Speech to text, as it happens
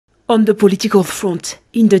On the political front,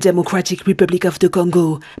 in the Democratic Republic of the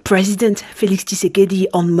Congo, President Félix Tshisekedi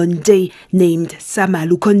on Monday named Sama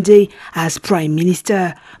Lukonde as Prime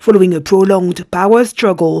Minister, following a prolonged power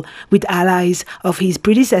struggle with allies of his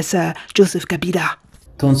predecessor, Joseph Kabila.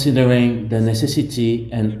 Considering the necessity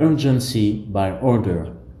and urgency by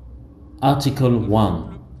order. Article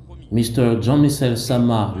 1. Mr. Jean-Michel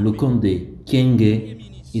Sama Lukonde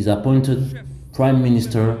Kyenge is appointed Prime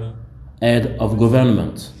Minister, Head of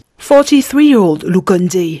Government. 43-year-old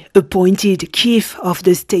Lukonde, appointed chief of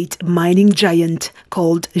the state mining giant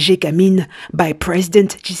called Gécamines by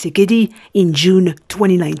President Tshisekedi in June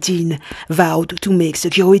 2019, vowed to make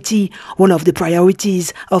security one of the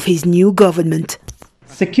priorities of his new government.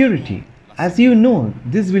 Security. As you know,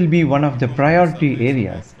 this will be one of the priority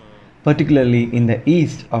areas, particularly in the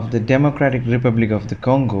east of the Democratic Republic of the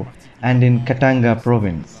Congo and in Katanga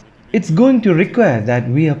province. It's going to require that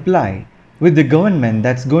we apply with the government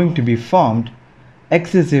that's going to be formed,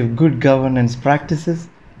 excessive good governance practices,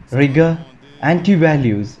 rigor,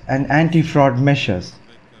 anti-values and anti-fraud measures.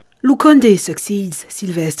 Lukonde succeeds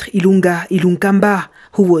Sylvestre Ilunga Ilunkamba,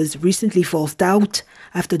 who was recently forced out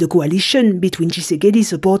after the coalition between Tshisekedi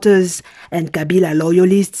supporters and Kabila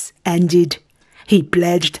loyalists ended. He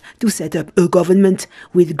pledged to set up a government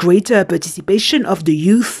with greater participation of the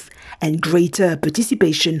youth and greater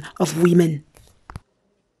participation of women.